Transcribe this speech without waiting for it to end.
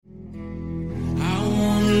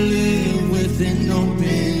with an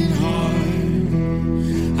open heart.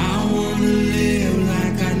 I wanna live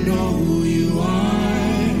like I know who you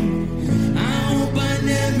are. I hope I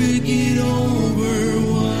never get over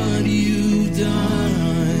what you've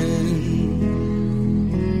done.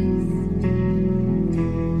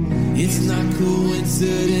 It's not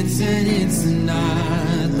coincidence and it's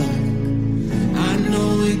not luck. I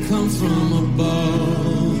know it comes from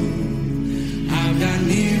above. I've got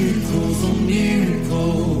miracles on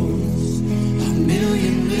miracles, a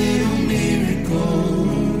million little miracles.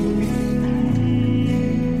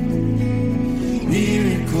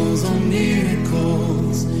 Miracles on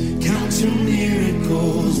miracles, count your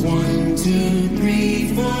miracles. 1, 2,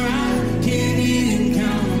 3, 4, I can't even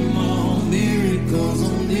count them all. Miracles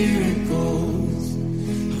on miracles,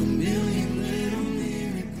 a million little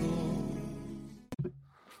miracles.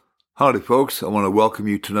 Howdy, folks. I want to welcome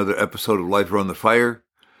you to another episode of Life Around the Fire.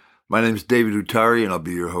 My name is David Utari, and I'll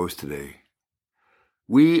be your host today.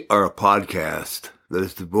 We are a podcast that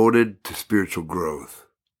is devoted to spiritual growth.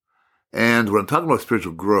 And when I'm talking about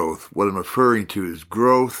spiritual growth, what I'm referring to is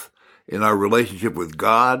growth in our relationship with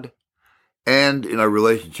God and in our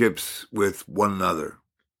relationships with one another.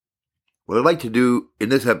 What I'd like to do in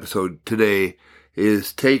this episode today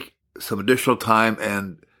is take some additional time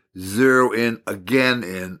and zero in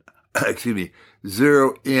again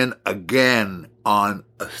on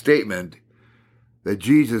a statement that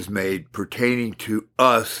Jesus made pertaining to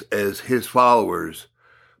us as his followers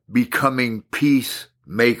becoming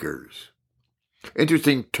peacemakers.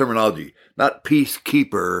 Interesting terminology, not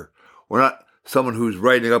peacekeeper or not someone who's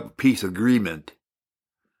writing up a peace agreement.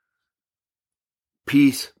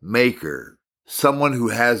 Peacemaker, someone who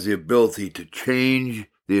has the ability to change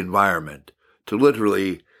the environment, to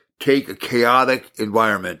literally take a chaotic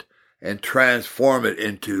environment and transform it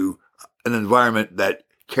into an environment that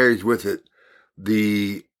carries with it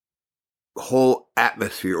the whole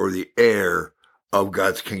atmosphere or the air of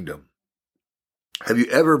God's kingdom. Have you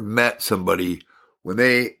ever met somebody when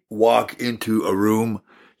they walk into a room,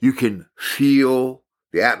 you can feel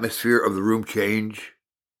the atmosphere of the room change?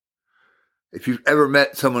 If you've ever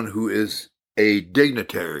met someone who is a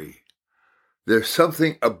dignitary, there's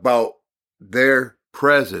something about their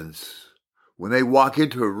presence. When they walk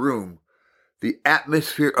into a room, the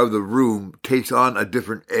atmosphere of the room takes on a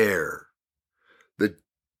different air. The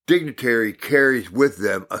dignitary carries with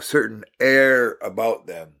them a certain air about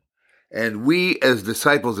them. And we, as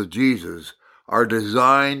disciples of Jesus, are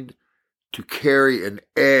designed to carry an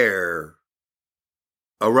air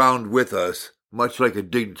around with us, much like a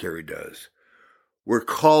dignitary does. We're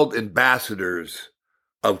called ambassadors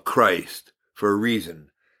of Christ for a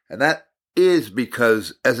reason. And that is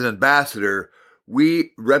because as an ambassador,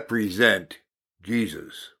 we represent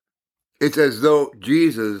Jesus. It's as though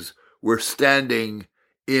Jesus were standing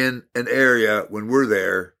in an area when we're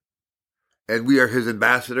there and we are his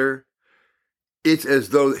ambassador. It's as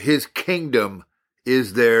though his kingdom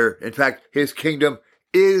is there. In fact, his kingdom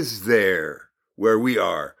is there where we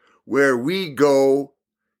are. Where we go,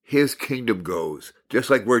 his kingdom goes. Just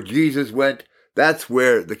like where Jesus went, that's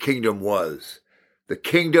where the kingdom was. The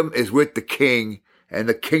kingdom is with the king, and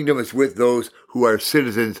the kingdom is with those who are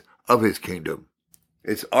citizens of his kingdom.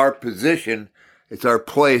 It's our position, it's our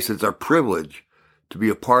place, it's our privilege to be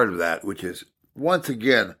a part of that, which is, once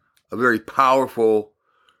again, a very powerful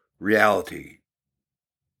reality.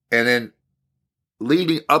 And then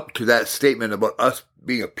leading up to that statement about us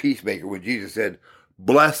being a peacemaker, when Jesus said,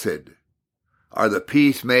 "Blessed are the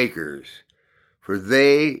peacemakers, for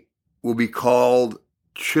they will be called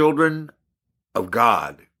children of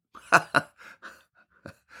God."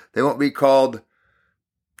 They won't be called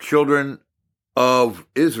children of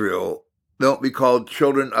Israel. They won't be called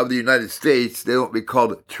children of the United States. They won't be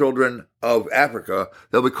called children of Africa.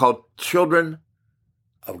 They'll be called children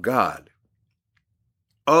of God.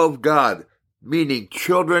 Of God, meaning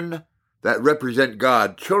children that represent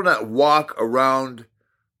God. Children that walk around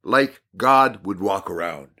like God would walk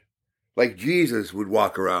around. Like Jesus would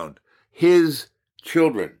walk around. His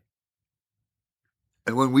children.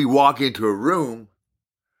 And when we walk into a room,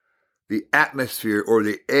 the atmosphere or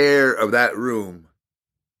the air of that room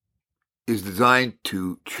is designed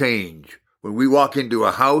to change. When we walk into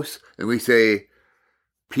a house and we say,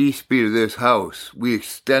 "Peace be to this house," we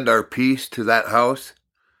extend our peace to that house.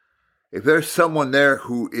 If there's someone there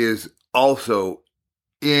who is also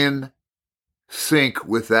in sync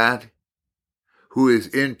with that, who is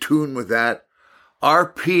in tune with that, our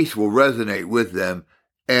peace will resonate with them,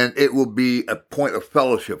 and it will be a point of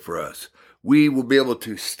fellowship for us. We will be able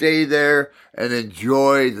to stay there and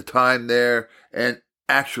enjoy the time there and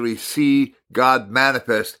actually see God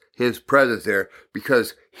manifest his presence there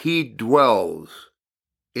because he dwells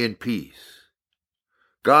in peace.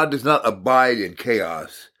 God does not abide in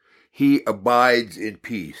chaos. He abides in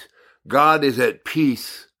peace. God is at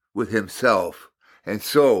peace with himself. And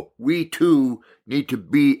so we too need to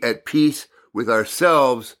be at peace with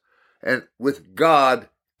ourselves and with God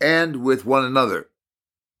and with one another.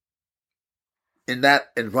 In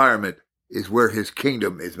that environment is where his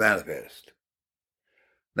kingdom is manifest.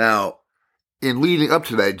 Now, in leading up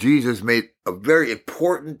to that, Jesus made a very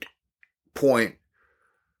important point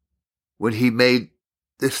when he made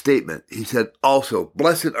this statement. He said also,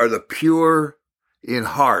 "Blessed are the pure in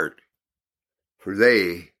heart, for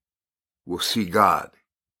they will see God."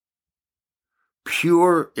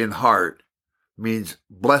 Pure in heart means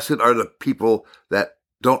blessed are the people that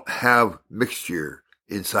don't have mixture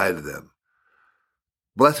inside of them.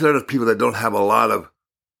 Blessed are the people that don't have a lot of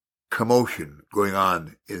commotion going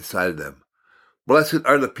on inside of them. Blessed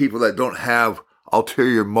are the people that don't have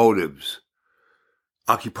ulterior motives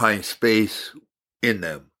occupying space in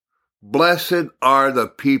them. Blessed are the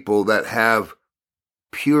people that have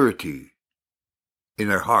purity in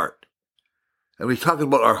their heart. And when he's talking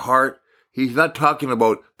about our heart, he's not talking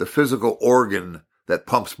about the physical organ that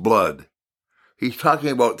pumps blood. He's talking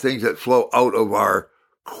about things that flow out of our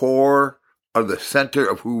core, of the center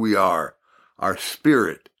of who we are, our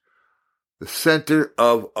spirit, the center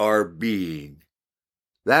of our being.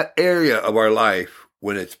 That area of our life,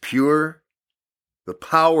 when it's pure, the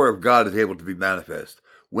power of God is able to be manifest.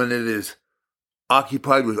 When it is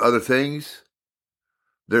occupied with other things,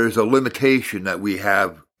 there is a limitation that we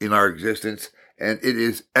have in our existence, and it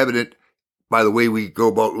is evident by the way we go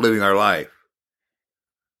about living our life.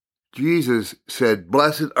 Jesus said,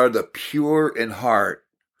 "Blessed are the pure in heart,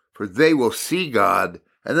 for they will see God."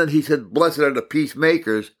 And then he said, "Blessed are the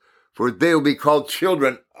peacemakers, for they will be called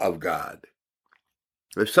children of God."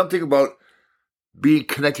 There's something about being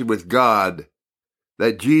connected with God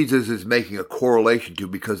that Jesus is making a correlation to,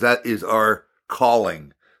 because that is our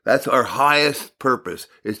calling. That's our highest purpose,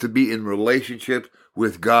 is to be in relationship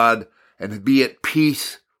with God and to be at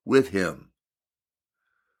peace with him.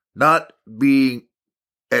 Not being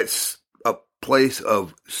at a place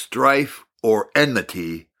of strife or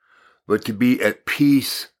enmity, but to be at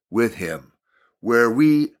peace with him, where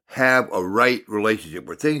we have a right relationship,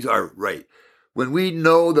 where things are right. When we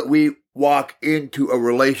know that we walk into a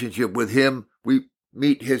relationship with him, we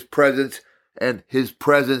meet his presence and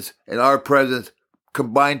our presence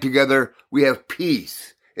combined together, we have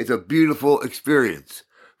peace. It's a beautiful experience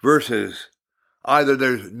versus either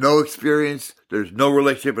there's no experience, there's no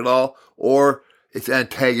relationship at all, or it's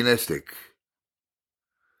antagonistic.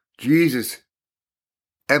 Jesus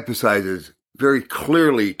emphasizes very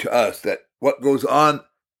clearly to us that what goes on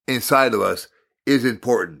inside of us is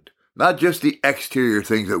important. Not just the exterior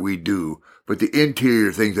things that we do, but the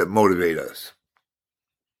interior things that motivate us.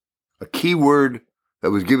 A key word that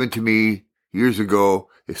was given to me years ago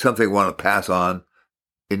is something I want to pass on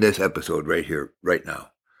in this episode right here, right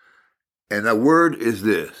now. And that word is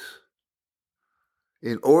this.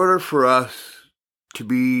 In order for us to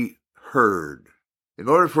be heard, in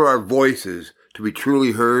order for our voices to be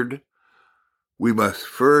truly heard, we must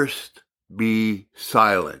first be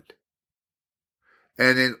silent.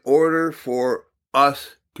 And in order for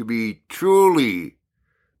us to be truly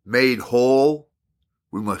made whole,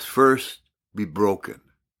 we must first be broken.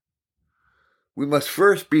 We must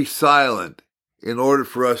first be silent in order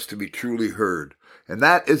for us to be truly heard. And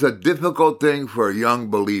that is a difficult thing for a young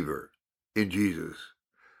believer in Jesus.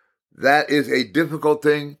 That is a difficult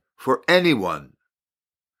thing for anyone,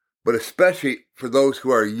 but especially for those who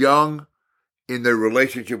are young in their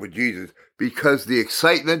relationship with Jesus, because the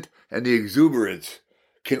excitement and the exuberance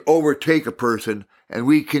can overtake a person, and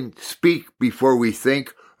we can speak before we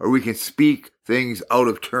think, or we can speak things out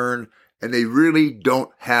of turn, and they really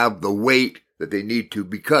don't have the weight that they need to,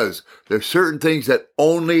 because there's certain things that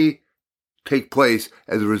only take place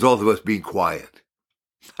as a result of us being quiet.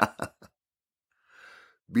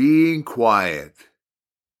 Being quiet,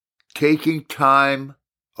 taking time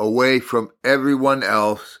away from everyone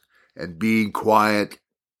else and being quiet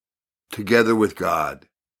together with God.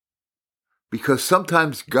 Because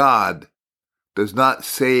sometimes God does not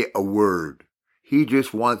say a word. He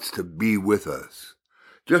just wants to be with us.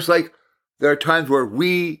 Just like there are times where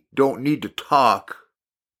we don't need to talk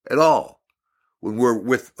at all when we're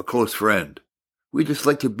with a close friend. We just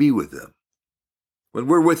like to be with them. When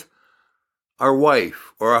we're with our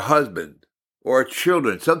wife or our husband or our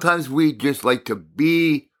children, sometimes we just like to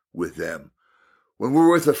be with them. When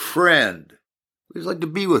we're with a friend, we just like to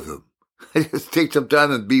be with them. Just take some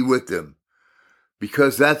time and be with them,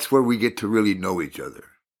 because that's where we get to really know each other.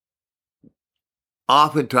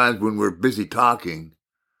 oftentimes when we're busy talking,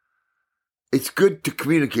 it's good to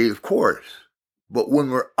communicate, of course. But when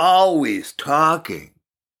we're always talking,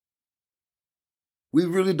 we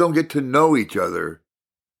really don't get to know each other.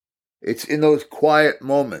 It's in those quiet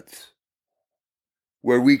moments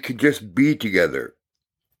where we can just be together,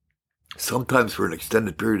 sometimes for an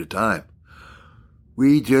extended period of time.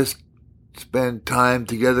 We just spend time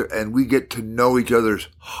together and we get to know each other's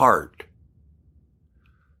heart.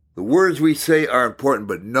 The words we say are important,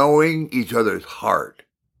 but knowing each other's heart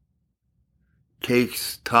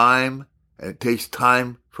takes time, and it takes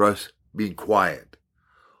time for us being quiet.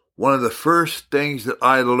 One of the first things that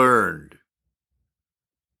I learned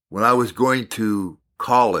when I was going to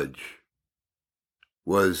college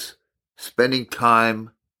was spending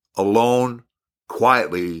time alone,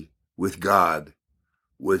 quietly with God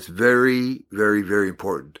was very, very, very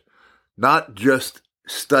important. Not just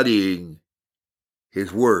studying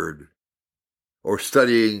His Word or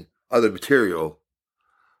studying other material,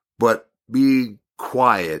 but being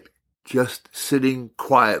quiet, just sitting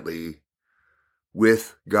quietly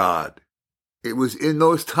with God. It was in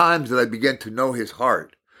those times that I began to know His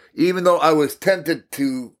heart. Even though I was tempted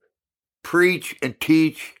to preach and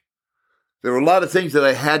teach, there were a lot of things that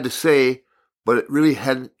I had to say, but it really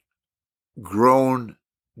hadn't grown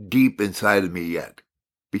deep inside of me yet.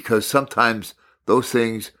 Because sometimes those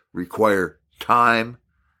things require time,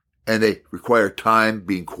 and they require time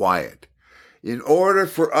being quiet. In order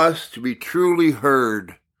for us to be truly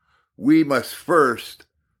heard, we must first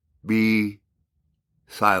be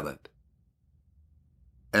silent.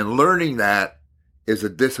 And learning that is a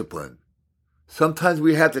discipline. Sometimes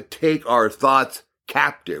we have to take our thoughts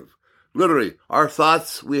captive. Literally, our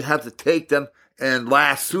thoughts, we have to take them and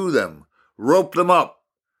lasso them, rope them up,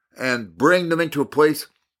 and bring them into a place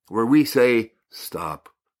where we say, stop.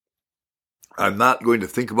 I'm not going to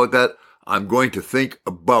think about that. I'm going to think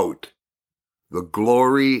about the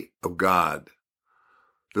glory of God,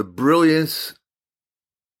 the brilliance,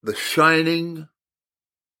 the shining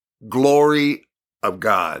glory of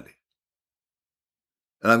God.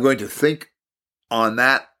 And I'm going to think on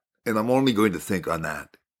that, and I'm only going to think on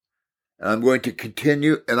that. And I'm going to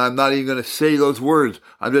continue, and I'm not even going to say those words.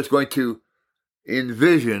 I'm just going to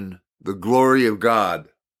envision the glory of God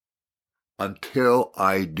until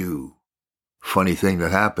I do. Funny thing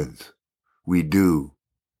that happens. We do.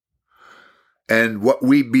 And what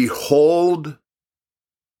we behold,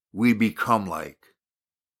 we become like.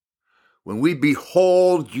 When we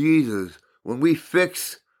behold Jesus, when we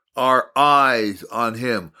fix our eyes on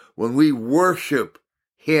Him, when we worship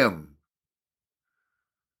Him,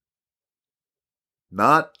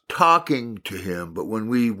 not talking to Him, but when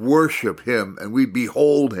we worship Him and we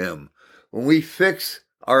behold Him, when we fix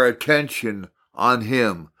our attention on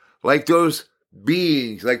Him, like those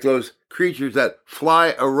beings, like those creatures that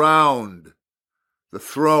fly around the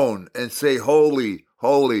throne and say, holy,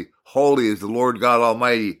 holy, holy is the Lord God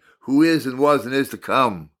Almighty, who is and was and is to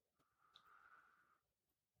come.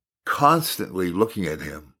 Constantly looking at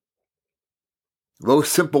Him. Those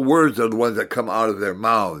simple words are the ones that come out of their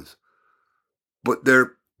mouths. But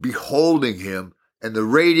they're beholding Him, and the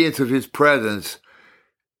radiance of His presence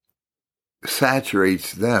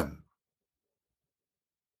saturates them.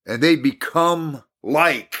 And they become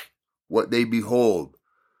like what they behold.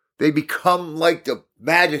 They become like the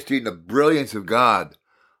majesty and the brilliance of God.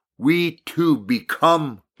 We too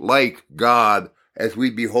become like God as we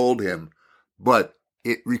behold Him. But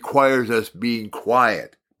it requires us being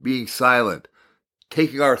quiet, being silent,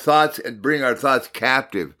 taking our thoughts and bringing our thoughts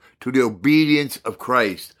captive to the obedience of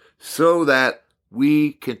Christ so that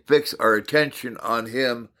we can fix our attention on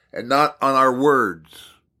Him and not on our words.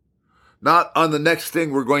 Not on the next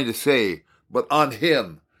thing we're going to say, but on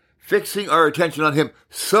Him. Fixing our attention on Him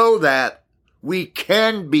so that we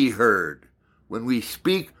can be heard. When we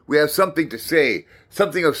speak, we have something to say,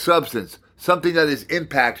 something of substance, something that is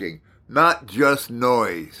impacting, not just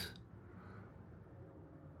noise.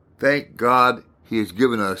 Thank God He has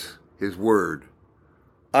given us His Word.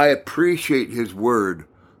 I appreciate His Word,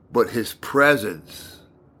 but His presence.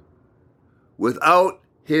 Without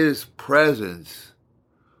His presence,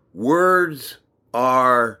 words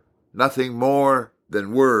are nothing more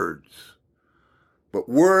than words. But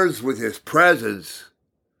words with His presence,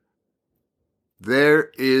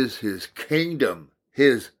 there is His kingdom,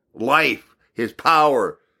 His life, His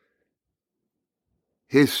power,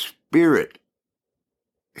 His Spirit.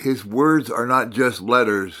 His words are not just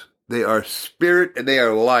letters. They are spirit and they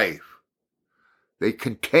are life. They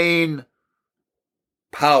contain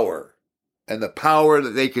power. And the power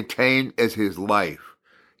that they contain is His life,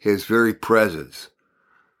 His very presence.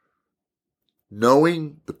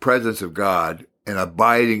 Knowing the presence of God and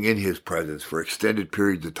abiding in his presence for extended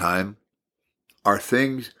periods of time are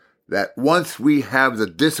things that once we have the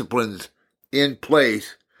disciplines in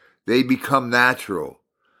place, they become natural.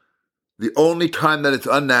 The only time that it's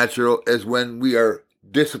unnatural is when we are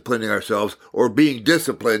disciplining ourselves or being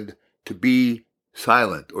disciplined to be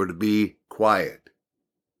silent or to be quiet,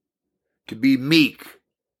 to be meek,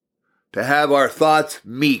 to have our thoughts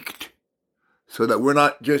meeked so that we're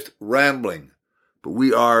not just rambling, but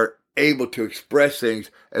we are able to express things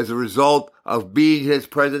as a result of being his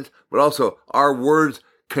presence, but also our words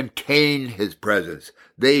contain his presence.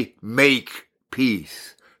 They make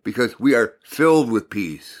peace because we are filled with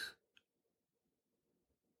peace.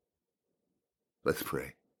 Let's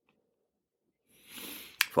pray.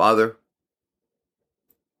 Father,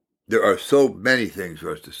 there are so many things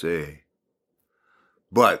for us to say,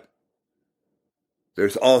 but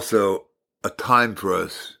there's also a time for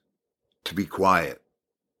us to be quiet.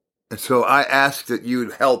 And so I ask that you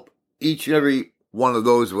would help each and every one of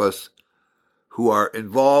those of us who are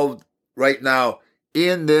involved right now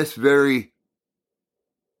in this very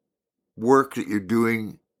work that you're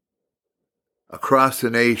doing across the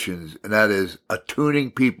nations, and that is attuning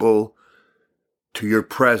people to your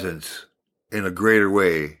presence in a greater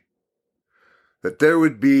way, that there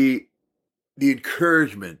would be the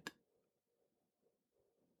encouragement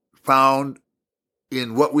found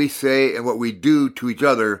in what we say and what we do to each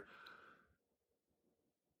other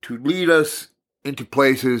to lead us into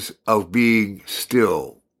places of being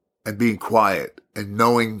still and being quiet and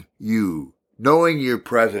knowing you, knowing your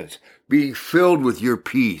presence, being filled with your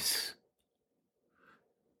peace,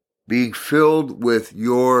 being filled with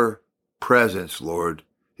your presence, Lord,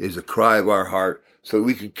 is the cry of our heart so that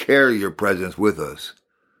we can carry your presence with us.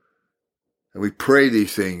 And we pray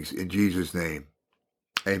these things in Jesus' name.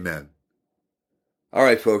 Amen. All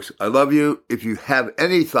right, folks, I love you. If you have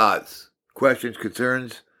any thoughts, questions,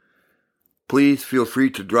 concerns, please feel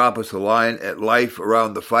free to drop us a line at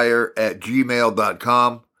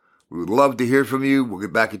lifearoundthefire@gmail.com. We would love to hear from you. We'll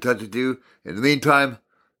get back in touch with you. In the meantime,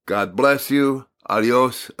 God bless you.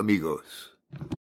 Adios, amigos.